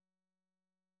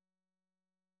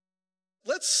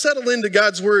Let's settle into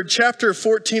God's word, chapter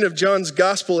 14 of John's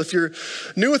gospel. If you're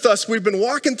new with us, we've been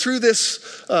walking through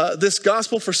this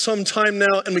gospel for some time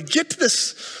now, and we get to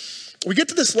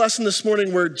this lesson this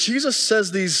morning where Jesus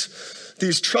says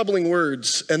these troubling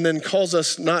words and then calls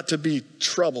us not to be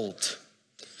troubled.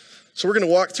 So we're going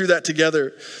to walk through that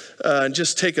together and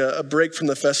just take a break from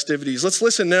the festivities. Let's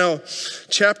listen now,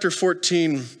 chapter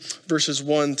 14, verses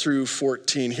 1 through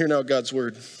 14. Hear now God's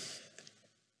word.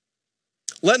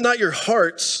 Let not your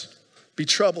hearts be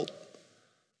troubled.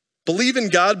 Believe in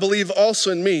God, believe also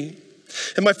in me.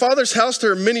 In my Father's house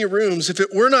there are many rooms. If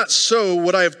it were not so,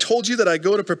 would I have told you that I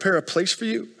go to prepare a place for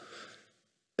you?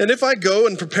 And if I go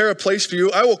and prepare a place for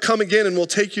you, I will come again and will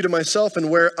take you to myself,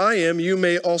 and where I am, you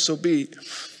may also be.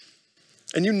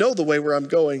 And you know the way where I'm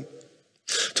going.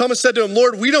 Thomas said to him,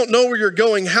 Lord, we don't know where you're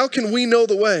going. How can we know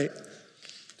the way?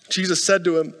 Jesus said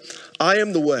to him, I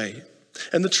am the way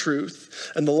and the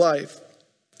truth and the life.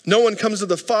 No one comes to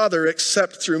the Father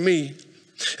except through me.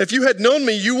 If you had known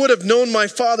me, you would have known my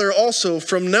Father also.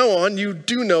 From now on, you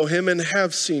do know him and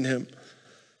have seen him.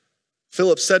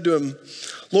 Philip said to him,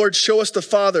 Lord, show us the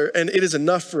Father, and it is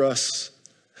enough for us.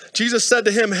 Jesus said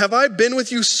to him, have I been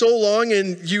with you so long,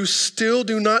 and you still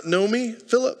do not know me,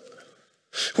 Philip?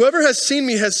 Whoever has seen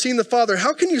me has seen the Father.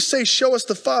 How can you say, show us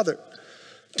the Father?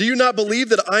 Do you not believe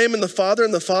that I am in the Father,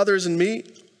 and the Father is in me?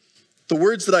 The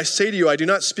words that I say to you, I do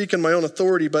not speak on my own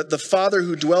authority, but the Father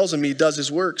who dwells in me does his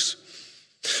works.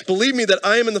 Believe me that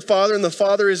I am in the Father and the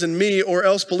Father is in me, or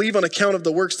else believe on account of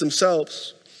the works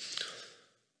themselves.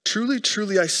 Truly,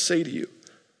 truly, I say to you,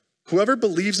 whoever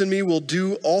believes in me will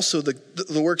do also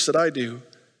the works that I do.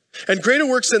 And greater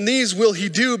works than these will he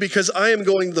do, because I am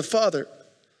going to the Father.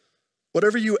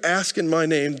 Whatever you ask in my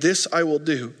name, this I will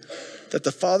do, that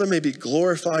the Father may be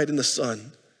glorified in the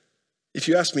Son. If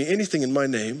you ask me anything in my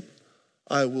name,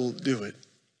 I will do it.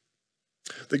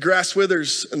 The grass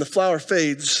withers and the flower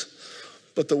fades,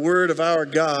 but the word of our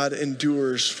God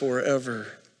endures forever.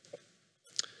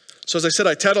 So as I said,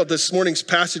 I titled this morning's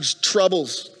passage,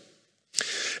 Troubles.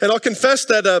 And I'll confess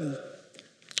that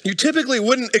you typically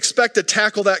wouldn't expect to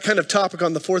tackle that kind of topic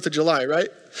on the 4th of July, right?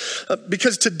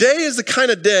 Because today is the kind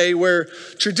of day where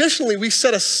traditionally we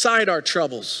set aside our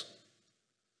troubles.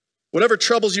 Whatever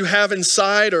troubles you have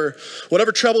inside, or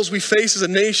whatever troubles we face as a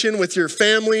nation with your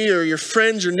family or your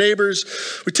friends, your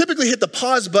neighbors, we typically hit the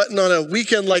pause button on a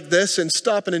weekend like this and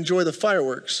stop and enjoy the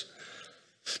fireworks.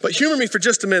 But humor me for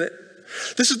just a minute.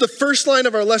 This is the first line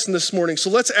of our lesson this morning, so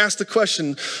let's ask the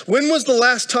question, when was the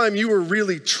last time you were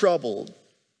really troubled?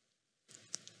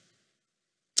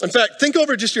 In fact, think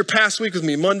over just your past week with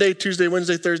me, Monday, Tuesday,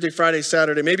 Wednesday, Thursday, Friday,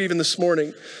 Saturday, maybe even this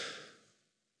morning.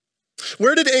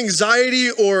 Where did anxiety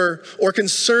or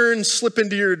concern slip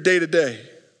into your day-to-day?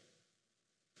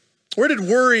 Where did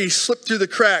worry slip through the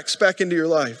cracks back into your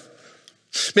life?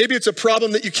 Maybe it's a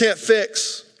problem that you can't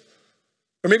fix,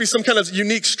 or maybe some kind of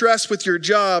unique stress with your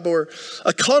job, or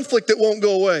a conflict that won't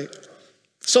go away,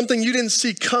 something you didn't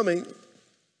see coming.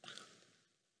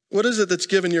 What is it that's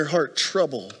given your heart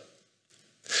trouble?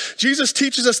 Jesus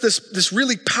teaches us this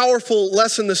really powerful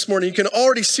lesson this morning. You can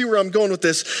already see where I'm going with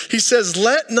this. He says,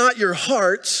 let not your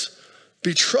hearts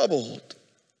be troubled.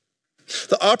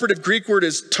 The operative Greek word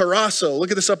is tarasso.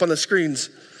 Look at this up on the screens.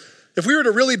 If we were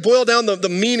to really boil down the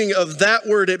meaning of that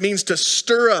word, it means to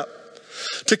stir up,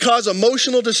 to cause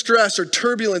emotional distress or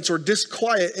turbulence or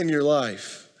disquiet in your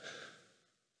life.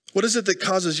 What is it that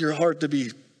causes your heart to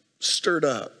be stirred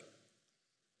up?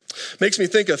 Makes me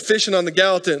think of fishing on the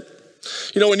Gallatin.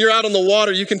 You know, when you're out on the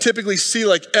water, you can typically see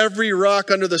like every rock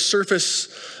under the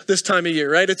surface this time of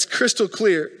year, right? It's crystal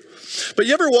clear. But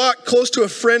you ever walk close to a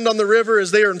friend on the river as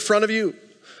they are in front of you,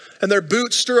 and their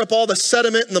boots stir up all the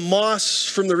sediment and the moss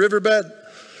from the riverbed?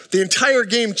 The entire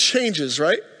game changes,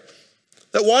 right?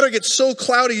 That water gets so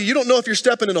cloudy, you don't know if you're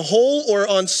stepping in a hole or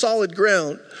on solid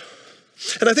ground.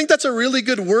 And I think that's a really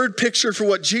good word picture for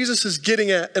what Jesus is getting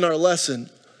at in our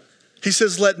lesson. He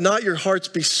says, let not your hearts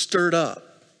be stirred up,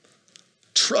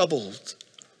 troubled.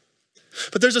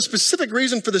 But there's a specific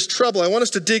reason for this trouble. I want us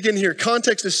to dig in here.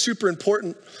 Context is super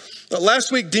important.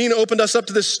 Last week, Dean opened us up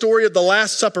to this story of the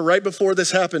Last Supper right before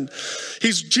this happened.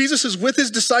 Jesus is with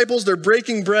his disciples. They're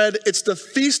breaking bread. It's the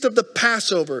feast of the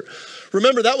Passover.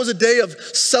 Remember, that was a day of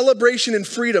celebration and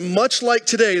freedom, much like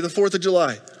today, the 4th of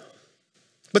July.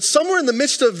 But somewhere in the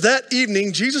midst of that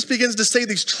evening, Jesus begins to say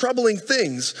these troubling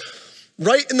things.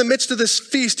 Right in the midst of this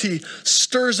feast, he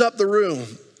stirs up the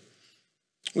room.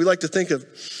 We like to think of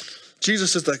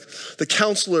Jesus as the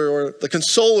counselor or the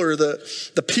consoler,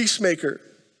 the peacemaker.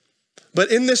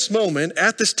 But in this moment,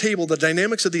 at this table, the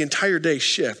dynamics of the entire day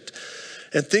shift,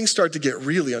 and things start to get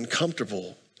really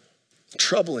uncomfortable,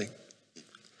 troubling.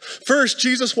 First,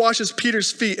 Jesus washes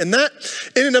Peter's feet. And that,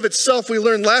 in and of itself, we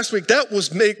learned last week, that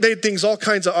was made things all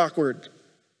kinds of awkward.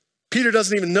 Peter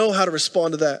doesn't even know how to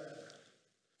respond to that.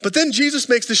 But then Jesus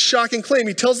makes this shocking claim.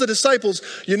 He tells the disciples,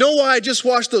 you know why I just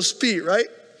washed those feet, right?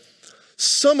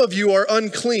 Some of you are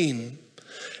unclean.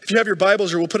 If you have your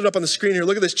Bibles, or we'll put it up on the screen here,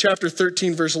 look at this chapter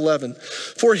 13, verse 11.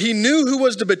 For he knew who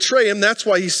was to betray him. That's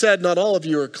why he said, not all of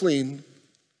you are clean.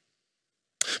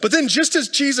 But then just as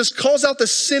Jesus calls out the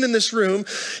sin in this room,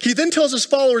 he then tells his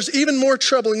followers even more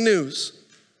troubling news.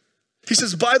 He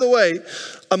says, by the way,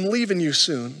 I'm leaving you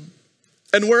soon.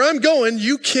 And where I'm going,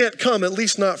 you can't come, at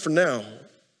least not for now.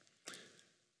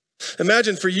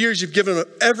 Imagine for years you've given up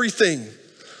everything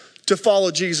to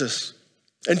follow Jesus.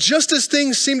 And just as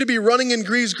things seem to be running in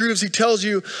Greaves grooves, he tells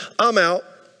you, I'm out.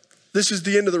 This is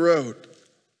the end of the road.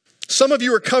 Some of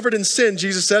you are covered in sin,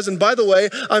 Jesus says, and by the way,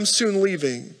 I'm soon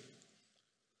leaving.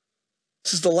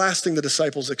 This is the last thing the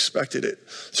disciples expected. It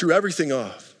threw everything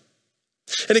off.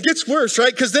 And it gets worse,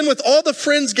 right? Because then with all the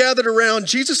friends gathered around,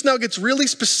 Jesus now gets really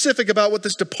specific about what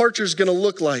this departure is going to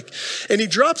look like. And he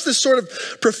drops this sort of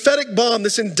prophetic bomb,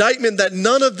 this indictment that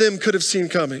none of them could have seen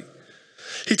coming.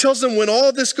 He tells them when all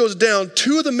of this goes down,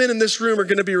 2 of the men in this room are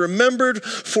going to be remembered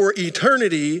for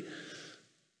eternity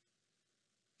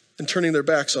and turning their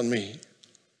backs on me.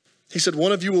 He said,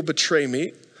 one of you will betray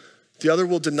me. The other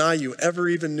will deny you ever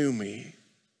even knew me.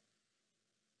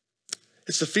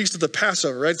 It's the feast of the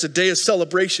Passover, right? It's a day of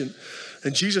celebration.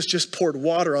 And Jesus just poured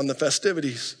water on the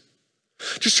festivities.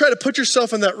 Just try to put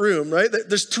yourself in that room, right?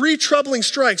 There's 3 troubling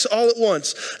strikes all at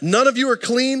once. None of you are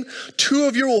clean. 2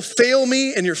 of you will fail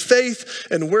me in your faith.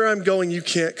 And where I'm going, you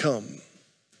can't come.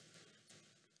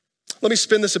 Let me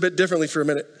spin this a bit differently for a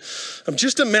minute.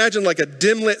 Just imagine like a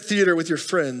dim lit theater with your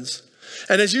friends.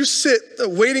 And as you sit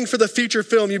waiting for the feature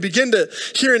film, you begin to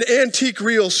hear an antique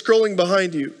reel scrolling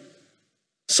behind you.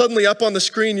 Suddenly up on the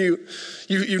screen,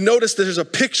 you notice that there's a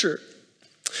picture.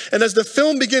 And as the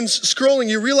film begins scrolling,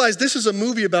 you realize this is a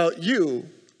movie about you.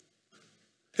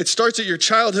 It starts at your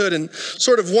childhood and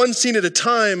sort of one scene at a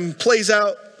time plays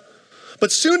out.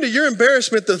 But soon to your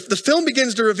embarrassment, the film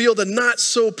begins to reveal the not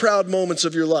so proud moments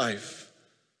of your life.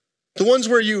 The ones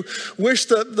where you wish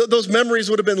those memories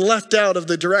would have been left out of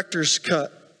the director's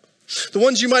cut. The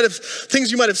ones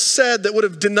things you might have said that would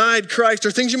have denied Christ,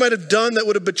 or things you might have done that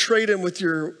would have betrayed him with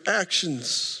your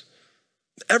actions.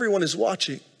 Everyone is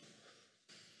watching.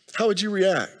 How would you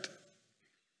react?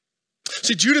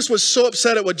 See, Judas was so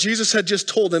upset at what Jesus had just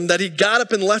told him that he got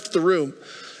up and left the room.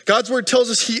 God's word tells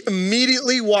us he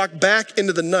immediately walked back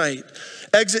into the night.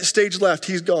 Exit stage left,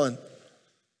 he's gone.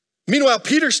 Meanwhile,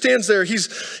 Peter stands there,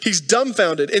 he's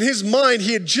dumbfounded. In his mind,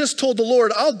 he had just told the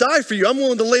Lord, I'll die for you. I'm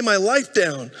willing to lay my life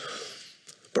down.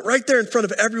 But right there in front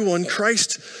of everyone,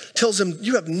 Christ tells him,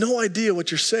 you have no idea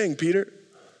what you're saying, Peter.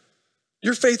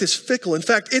 Your faith is fickle. In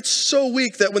fact, it's so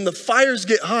weak that when the fires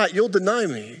get hot, you'll deny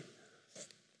me.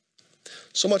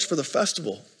 So much for the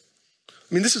festival.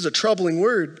 I mean, this is a troubling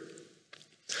word.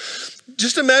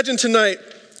 Just imagine tonight,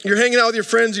 you're hanging out with your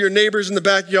friends or your neighbors in the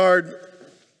backyard.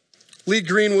 Lee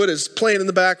Greenwood is playing in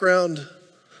the background.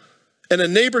 And a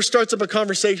neighbor starts up a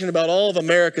conversation about all of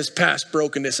America's past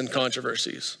brokenness and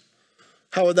controversies.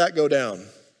 How would that go down?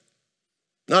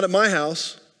 Not at my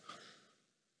house.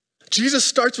 Jesus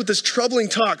starts with this troubling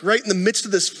talk right in the midst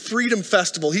of this freedom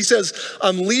festival. He says,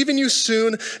 I'm leaving you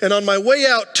soon, and on my way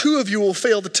out, 2 of you will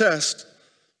fail the test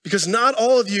because not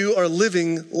all of you are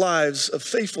living lives of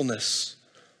faithfulness.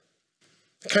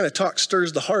 That kind of talk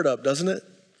stirs the heart up, doesn't it?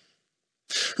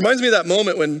 Reminds me of that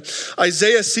moment when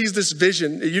Isaiah sees this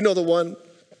vision. You know the one.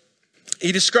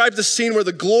 He describes the scene where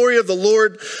the glory of the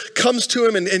Lord comes to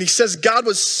him and he says God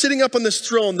was sitting up on this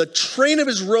throne. The train of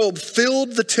his robe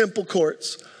filled the temple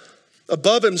courts.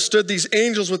 Above him stood these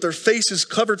angels with their faces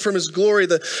covered from his glory.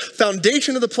 The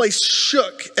foundation of the place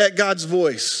shook at God's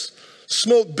voice,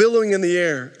 smoke billowing in the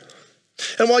air.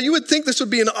 And while you would think this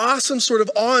would be an awesome sort of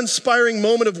awe-inspiring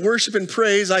moment of worship and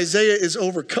praise, Isaiah is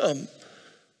overcome,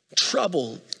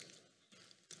 troubled.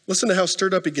 Listen to how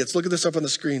stirred up he gets. Look at this up on the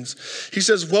screens. He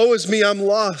says, woe is me, I'm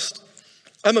lost.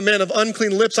 I'm a man of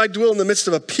unclean lips. I dwell in the midst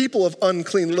of a people of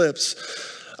unclean lips.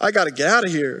 I got to get out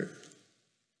of here.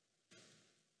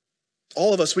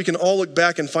 All of us, we can all look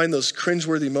back and find those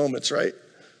cringeworthy moments, right?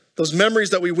 Those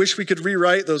memories that we wish we could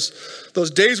rewrite,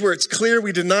 those days where it's clear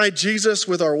we denied Jesus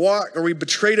with our walk or we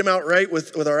betrayed him outright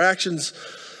with our actions.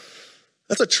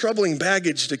 That's a troubling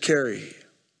baggage to carry.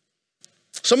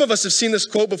 Some of us have seen this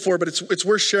quote before, but it's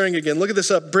worth sharing again. Look at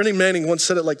this up. Brennan Manning once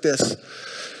said it like this.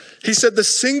 He said, the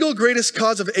single greatest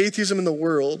cause of atheism in the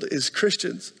world is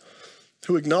Christians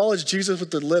who acknowledge Jesus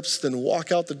with their lips, then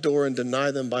walk out the door and deny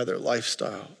them by their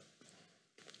lifestyle.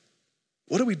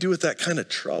 What do we do with that kind of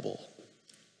trouble?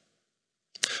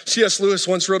 C.S. Lewis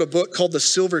once wrote a book called The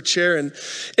Silver Chair, and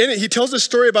in it he tells a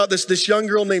story about this young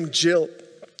girl named Jill.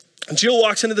 And Jill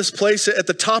walks into this place at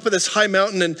the top of this high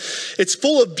mountain, and it's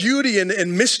full of beauty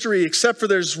and mystery, except for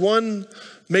there's one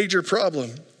major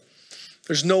problem.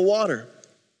 There's no water.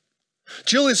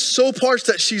 Jill is so parched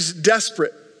that she's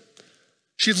desperate.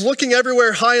 She's looking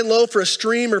everywhere high and low for a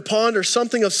stream or pond or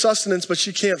something of sustenance, but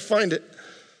she can't find it.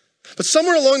 But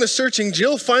somewhere along the searching,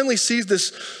 Jill finally sees this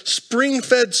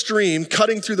spring-fed stream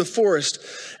cutting through the forest,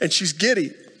 and she's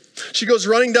giddy. She goes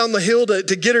running down the hill to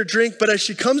get her drink, but as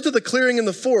she comes to the clearing in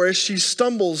the forest, she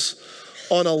stumbles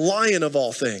on a lion of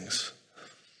all things.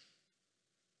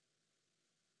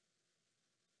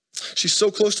 She's so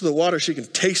close to the water she can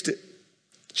taste it.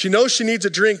 She knows she needs a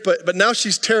drink, but now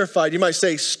she's terrified. You might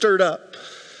say, stirred up.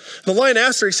 The lion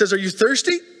asks her, he says, "Are you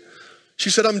thirsty?"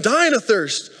 She said, "I'm dying of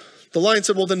thirst." The lion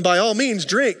said, "Well, then by all means,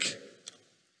 drink."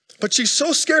 But she's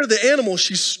so scared of the animal,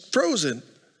 she's frozen.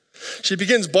 She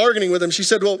begins bargaining with him. She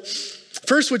said, "Well,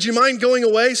 first, would you mind going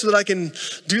away so that I can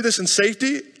do this in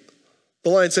safety?" The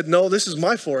lion said, "No, this is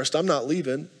my forest. I'm not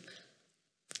leaving."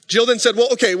 Jill then said,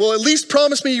 "Well, okay, at least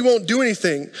promise me you won't do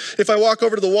anything if I walk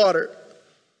over to the water."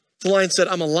 The lion said,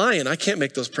 "I'm a lion. I can't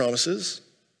make those promises."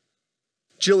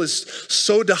 Jill is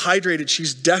so dehydrated,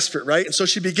 she's desperate, right? And so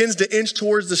she begins to inch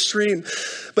towards the stream.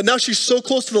 But now she's so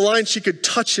close to the lion, she could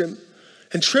touch him.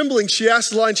 And trembling, she asked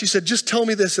the lion, she said, "Just tell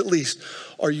me this at least.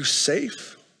 Are you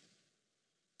safe?"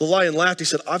 The lion laughed. He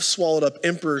said, "I've swallowed up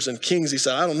emperors and kings." He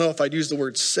said, "I don't know if I'd use the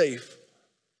word safe."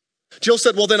 Jill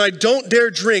said, "Well, then I don't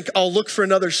dare drink. I'll look for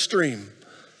another stream."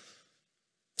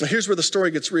 Now here's where the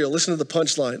story gets real. Listen to the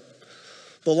punchline.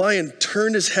 The lion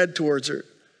turned his head towards her.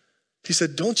 He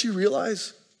said, "Don't you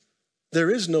realize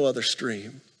there is no other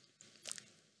stream?"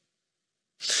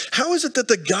 How is it that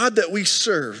the God that we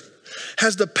serve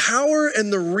has the power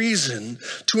and the reason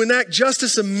to enact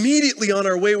justice immediately on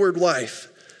our wayward life,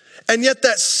 and yet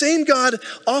that same God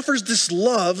offers this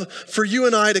love for you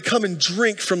and I to come and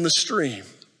drink from the stream?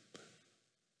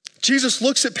 Jesus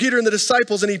looks at Peter and the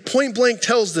disciples and he point blank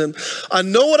tells them, "I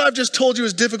know what I've just told you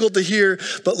is difficult to hear,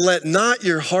 but let not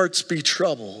your hearts be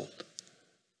troubled."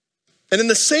 And in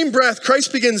the same breath,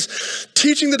 Christ begins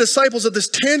teaching the disciples of this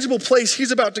tangible place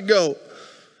he's about to go.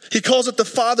 He calls it the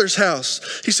Father's house.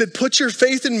 He said, "Put your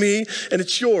faith in me and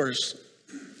it's yours."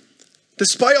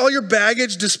 Despite all your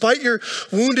baggage, despite your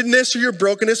woundedness or your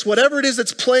brokenness, whatever it is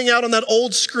that's playing out on that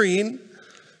old screen,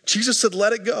 Jesus said,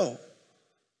 "Let it go.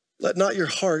 Let not your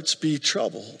hearts be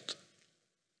troubled."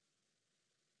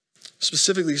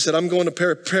 Specifically, he said, "I'm going to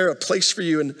prepare a place for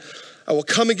you, and I will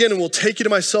come again and will take you to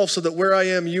myself so that where I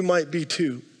am, you might be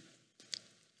too."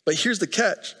 But here's the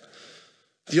catch.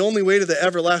 The only way to the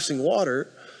everlasting water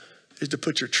is to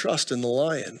put your trust in the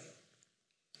lion.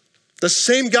 The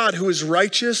same God who is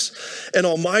righteous and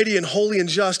almighty and holy and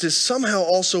just is somehow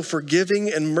also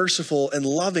forgiving and merciful and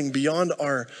loving beyond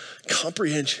our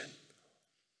comprehension.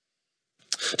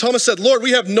 Thomas said, "Lord,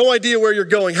 we have no idea where you're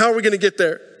going. How are we going to get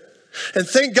there?" And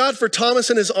thank God for Thomas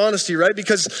and his honesty, right?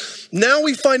 Because now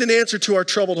we find an answer to our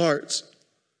troubled hearts.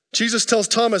 Jesus tells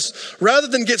Thomas, rather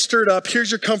than get stirred up,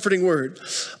 here's your comforting word.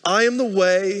 "I am the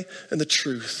way and the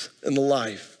truth and the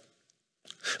life."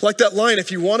 Like that line,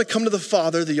 if you want to come to the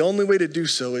Father, the only way to do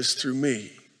so is through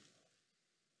me.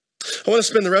 I want to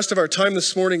spend the rest of our time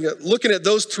this morning looking at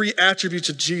those three attributes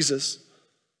of Jesus.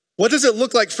 What does it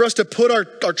look like for us to put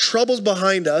our troubles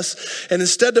behind us and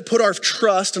instead to put our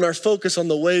trust and our focus on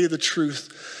the way, the truth,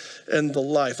 and the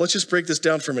life? Let's just break this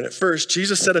down for a minute. First,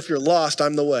 Jesus said, "If you're lost,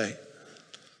 I'm the way."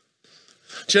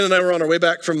 Jen and I were on our way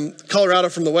back from Colorado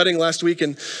from the wedding last week,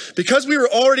 and because we were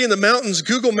already in the mountains,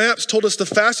 Google Maps told us the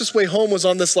fastest way home was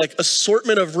on this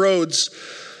assortment of roads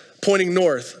pointing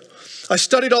north. I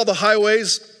studied all the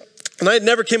highways, and I had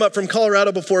never came up from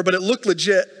Colorado before, but it looked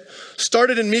legit.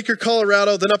 Started in Meeker,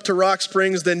 Colorado, then up to Rock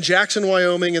Springs, then Jackson,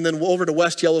 Wyoming, and then over to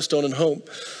West Yellowstone and home.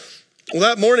 Well,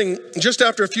 that morning, just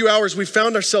after a few hours, we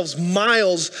found ourselves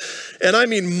miles, and I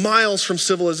mean miles from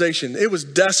civilization. It was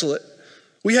desolate.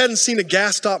 We hadn't seen a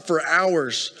gas stop for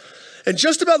hours. And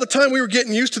just about the time we were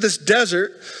getting used to this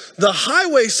desert, the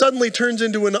highway suddenly turns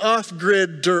into an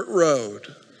off-grid dirt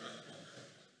road.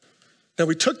 Now,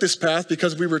 we took this path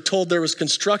because we were told there was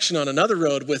construction on another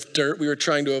road with dirt we were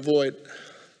trying to avoid.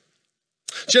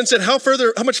 Jen said, how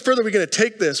much further are we going to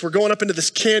take this? We're going up into this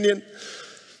canyon.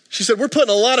 She said, we're putting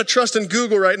a lot of trust in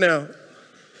Google right now.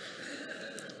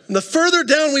 And the further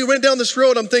down we went down this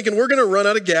road, I'm thinking we're going to run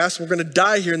out of gas. We're going to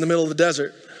die here in the middle of the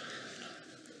desert.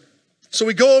 So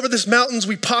we go over this mountains,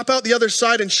 we pop out the other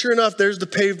side, and sure enough, there's the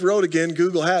paved road again.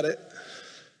 Google had it.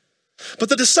 But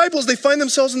the disciples, they find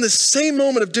themselves in this same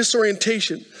moment of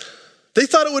disorientation. They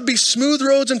thought it would be smooth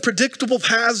roads and predictable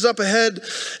paths up ahead,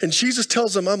 and Jesus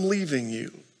tells them, I'm leaving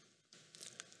you.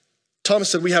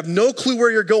 Thomas said, we have no clue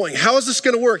where you're going. How is this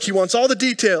going to work? He wants all the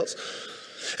details.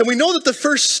 And we know that the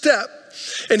first step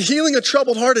in healing a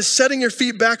troubled heart is setting your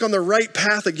feet back on the right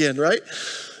path again, right?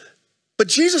 But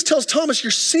Jesus tells Thomas,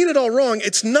 you're seeing it all wrong.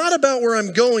 It's not about where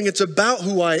I'm going. It's about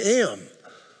who I am.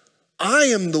 I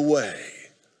am the way.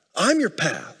 I'm your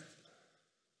path.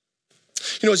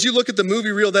 You know, as you look at the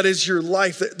movie reel that is your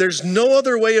life, there's no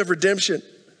other way of redemption.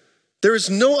 There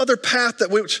is no other path that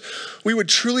which we would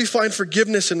truly find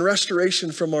forgiveness and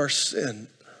restoration from our sin.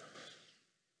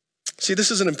 See, this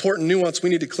is an important nuance we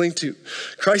need to cling to.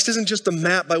 Christ isn't just the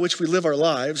map by which we live our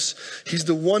lives. He's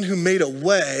the one who made a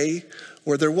way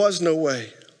where there was no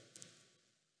way.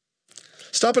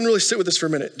 Stop and really sit with this for a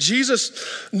minute.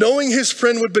 Jesus, knowing his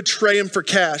friend would betray him for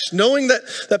cash, knowing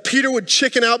that Peter would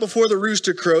chicken out before the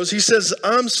rooster crows, he says,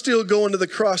 I'm still going to the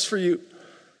cross for you.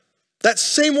 That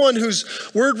same one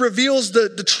whose word reveals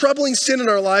the troubling sin in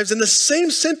our lives, in the same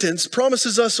sentence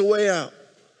promises us a way out.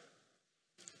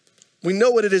 We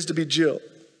know what it is to be Jill.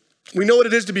 We know what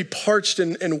it is to be parched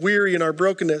and weary in our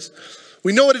brokenness.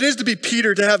 We know what it is to be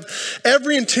Peter, to have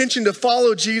every intention to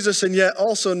follow Jesus and yet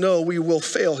also know we will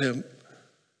fail him.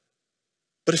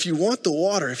 But if you want the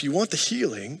water, if you want the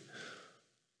healing,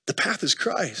 the path is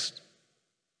Christ.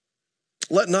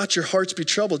 Let not your hearts be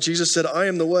troubled. Jesus said, I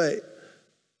am the way.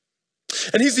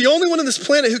 And he's the only one on this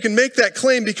planet who can make that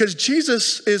claim because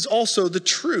Jesus is also the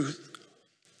truth.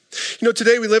 You know,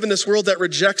 today we live in this world that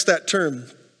rejects that term.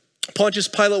 Pontius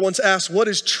Pilate once asked, what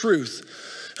is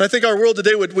truth? And I think our world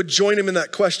today would join him in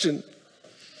that question.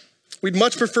 We'd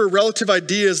much prefer relative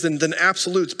ideas than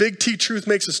absolutes. Big T truth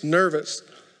makes us nervous.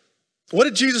 What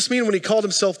did Jesus mean when he called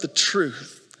himself the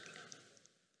truth?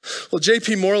 Well,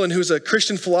 J.P. Moreland, who's a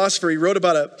Christian philosopher, he wrote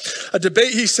about a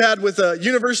debate he had with a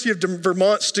University of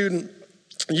Vermont student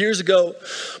years ago.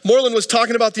 Moreland was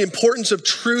talking about the importance of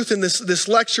truth in this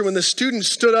lecture when the student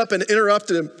stood up and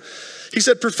interrupted him. He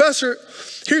said, Professor,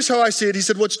 here's how I see it. He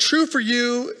said, what's true for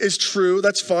you is true,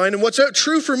 that's fine. And what's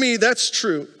true for me, that's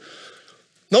true.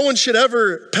 No one should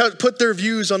ever put their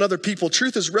views on other people.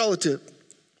 Truth is relative.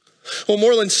 Well,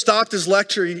 Moreland stopped his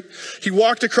lecture. He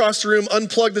walked across the room,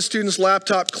 unplugged the student's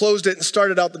laptop, closed it, and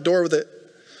started out the door with it.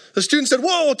 The student said,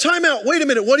 whoa, time out. Wait a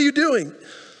minute. What are you doing?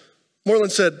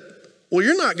 Moreland said, well,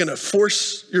 you're not going to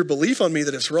force your belief on me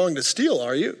that it's wrong to steal,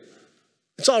 are you?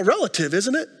 It's all relative,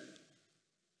 isn't it?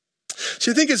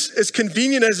 So you think as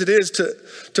convenient as it is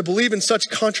to believe in such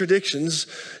contradictions,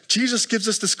 Jesus gives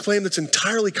us this claim that's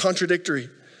entirely contradictory.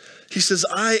 He says,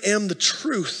 I am the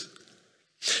truth.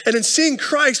 And in seeing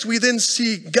Christ, we then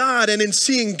see God. And in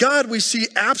seeing God, we see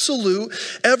absolute,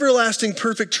 everlasting,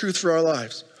 perfect truth for our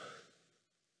lives.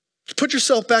 Put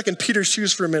yourself back in Peter's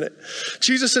shoes for a minute.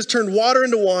 Jesus has turned water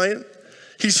into wine.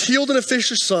 He's healed a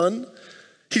fisher's son.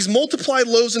 He's multiplied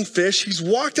loaves and fish. He's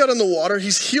walked out on the water.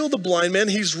 He's healed the blind man.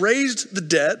 He's raised the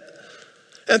dead.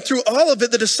 And through all of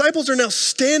it, the disciples are now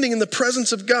standing in the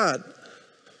presence of God.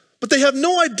 But they have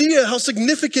no idea how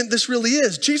significant this really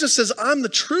is. Jesus says, I'm the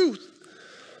truth.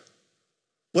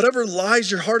 Whatever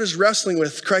lies your heart is wrestling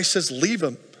with, Christ says, leave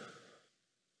them.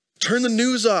 Turn the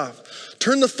news off.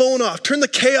 Turn the phone off. Turn the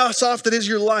chaos off that is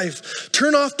your life.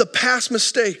 Turn off the past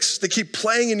mistakes that keep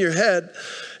playing in your head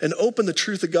and open the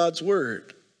truth of God's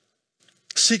word.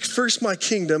 Seek first my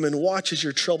kingdom and watch as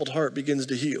your troubled heart begins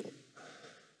to heal.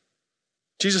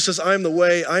 Jesus says, I am the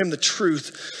way, I am the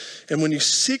truth. And when you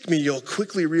seek me, you'll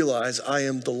quickly realize I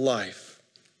am the life.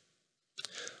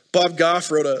 Bob Goff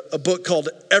wrote a book called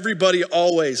Everybody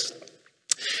Always.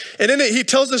 And in it, he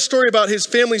tells this story about his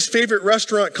family's favorite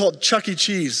restaurant called Chuck E.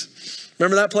 Cheese.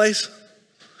 Remember that place?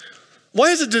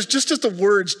 Why is it just the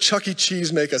words Chuck E.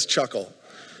 Cheese make us chuckle?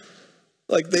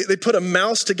 Like they put a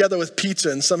mouse together with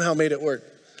pizza and somehow made it work.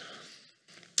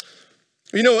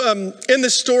 You know, in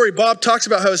this story, Bob talks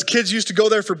about how his kids used to go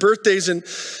there for birthdays and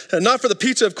not for the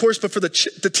pizza, of course, but for the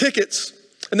tickets.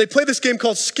 And they play this game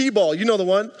called skee ball. You know the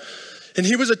one. And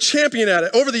he was a champion at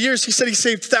it. Over the years, he said he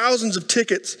saved thousands of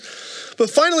tickets. But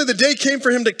finally, the day came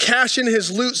for him to cash in his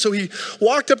loot. So he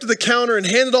walked up to the counter and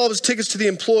handed all of his tickets to the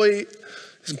employee.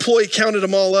 His employee counted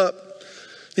them all up.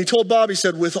 And he told Bob, he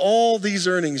said, with all these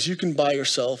earnings, you can buy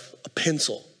yourself a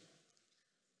pencil.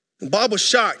 And Bob was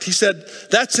shocked. He said,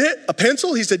 that's it? A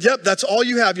pencil? He said, yep, that's all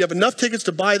you have. You have enough tickets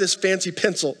to buy this fancy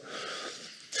pencil.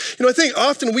 You know, I think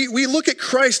often we look at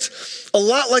Christ a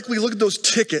lot like we look at those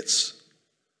tickets.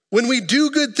 When we do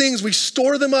good things, we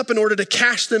store them up in order to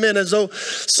cash them in as though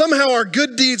somehow our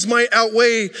good deeds might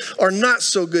outweigh our not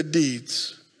so good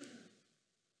deeds.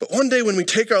 But one day when we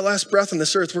take our last breath on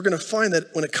this earth, we're going to find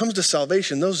that when it comes to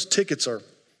salvation, those tickets are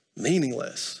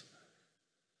meaningless.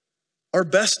 Our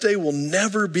best day will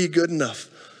never be good enough.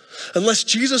 Unless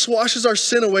Jesus washes our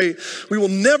sin away, we will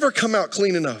never come out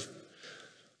clean enough.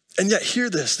 And yet hear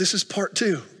this, this is part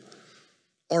 2.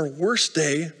 Our worst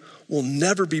day will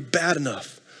never be bad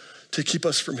enough to keep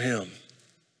us from him.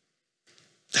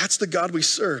 That's the God we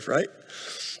serve, right?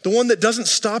 The one that doesn't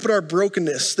stop at our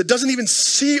brokenness, that doesn't even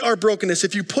see our brokenness.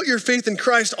 If you put your faith in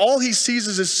Christ, all he sees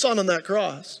is his son on that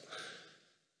cross.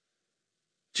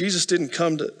 Jesus didn't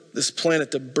come to this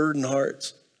planet to burden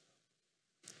hearts.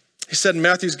 He said in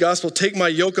Matthew's gospel, "Take my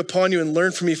yoke upon you and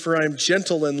learn from me, for I am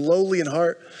gentle and lowly in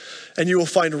heart, and you will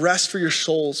find rest for your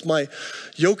souls. My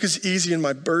yoke is easy and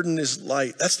my burden is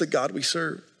light." That's the God we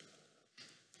serve.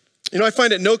 You know, I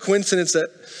find it no coincidence that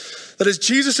as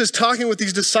Jesus is talking with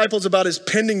these disciples about his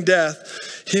pending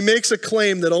death, he makes a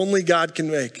claim that only God can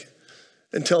make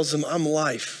and tells them, "I'm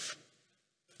life."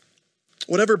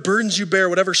 Whatever burdens you bear,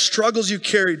 whatever struggles you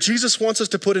carry, Jesus wants us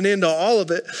to put an end to all of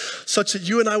it such that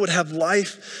you and I would have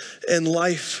life and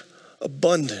life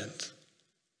abundant.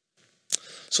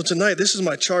 So tonight, this is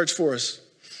my charge for us.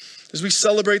 As we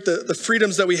celebrate the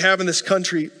freedoms that we have in this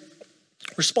country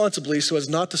responsibly so as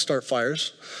not to start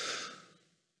fires,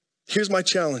 here's my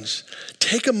challenge.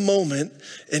 Take a moment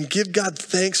and give God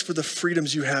thanks for the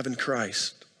freedoms you have in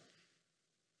Christ.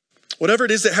 Whatever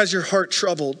it is that has your heart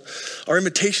troubled, our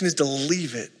invitation is to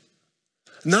leave it.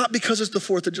 Not because it's the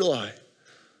 4th of July,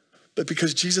 but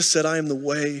because Jesus said, "I am the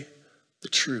way, the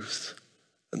truth,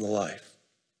 and the life."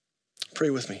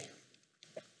 Pray with me.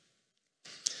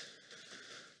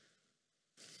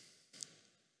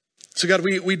 So God,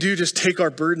 we do just take our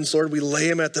burdens, Lord. We lay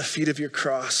them at the feet of your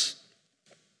cross.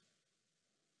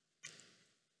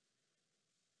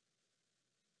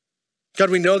 God,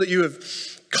 we know that you have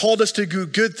called us to do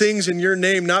good things in your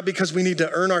name, not because we need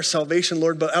to earn our salvation,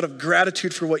 Lord, but out of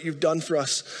gratitude for what you've done for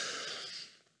us.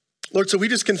 Lord, so we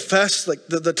just confess like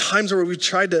the times where we've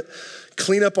tried to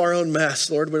clean up our own mess,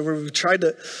 Lord, where we've tried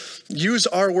to use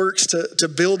our works to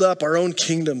build up our own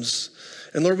kingdoms.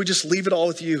 And Lord, we just leave it all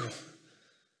with you.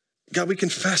 God, we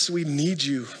confess we need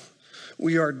you.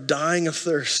 We are dying of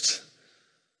thirst.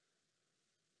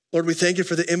 Lord, we thank you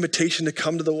for the invitation to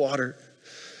come to the water.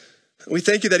 We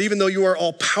thank you that even though you are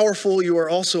all powerful, you are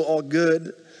also all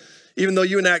good. Even though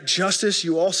you enact justice,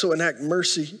 you also enact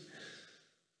mercy.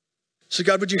 So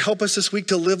God, would you help us this week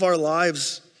to live our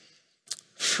lives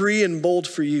free and bold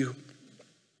for you?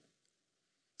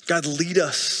 God, lead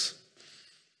us,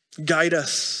 guide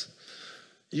us.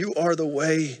 You are the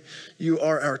way, you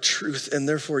are our truth, and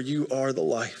therefore you are the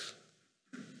life.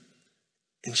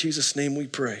 In Jesus' name we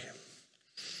pray.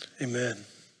 Amen.